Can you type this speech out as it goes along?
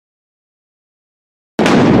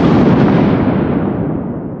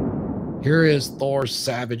Here is Thor's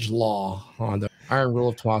savage law on the iron rule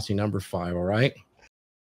of Tomassi number 5, all right?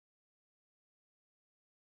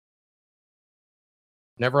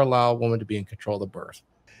 Never allow a woman to be in control of the birth.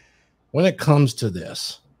 When it comes to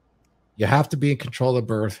this, you have to be in control of the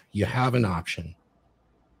birth. You have an option.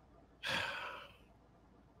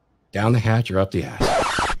 Down the hatch or up the ass.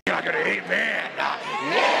 You're not gonna hate man.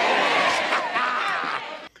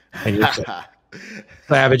 And you're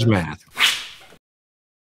savage math.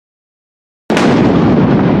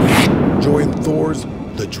 Join Thor's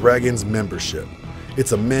The Dragons membership.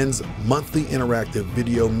 It's a men's monthly interactive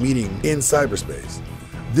video meeting in cyberspace.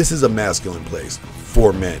 This is a masculine place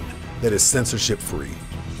for men that is censorship free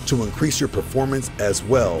to increase your performance as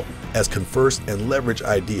well as converse and leverage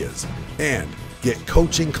ideas and get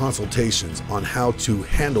coaching consultations on how to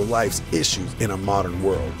handle life's issues in a modern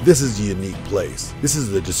world. This is a unique place. This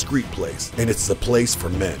is a discreet place, and it's a place for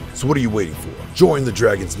men. So what are you waiting for? Join the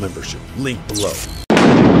Dragons membership. Link below.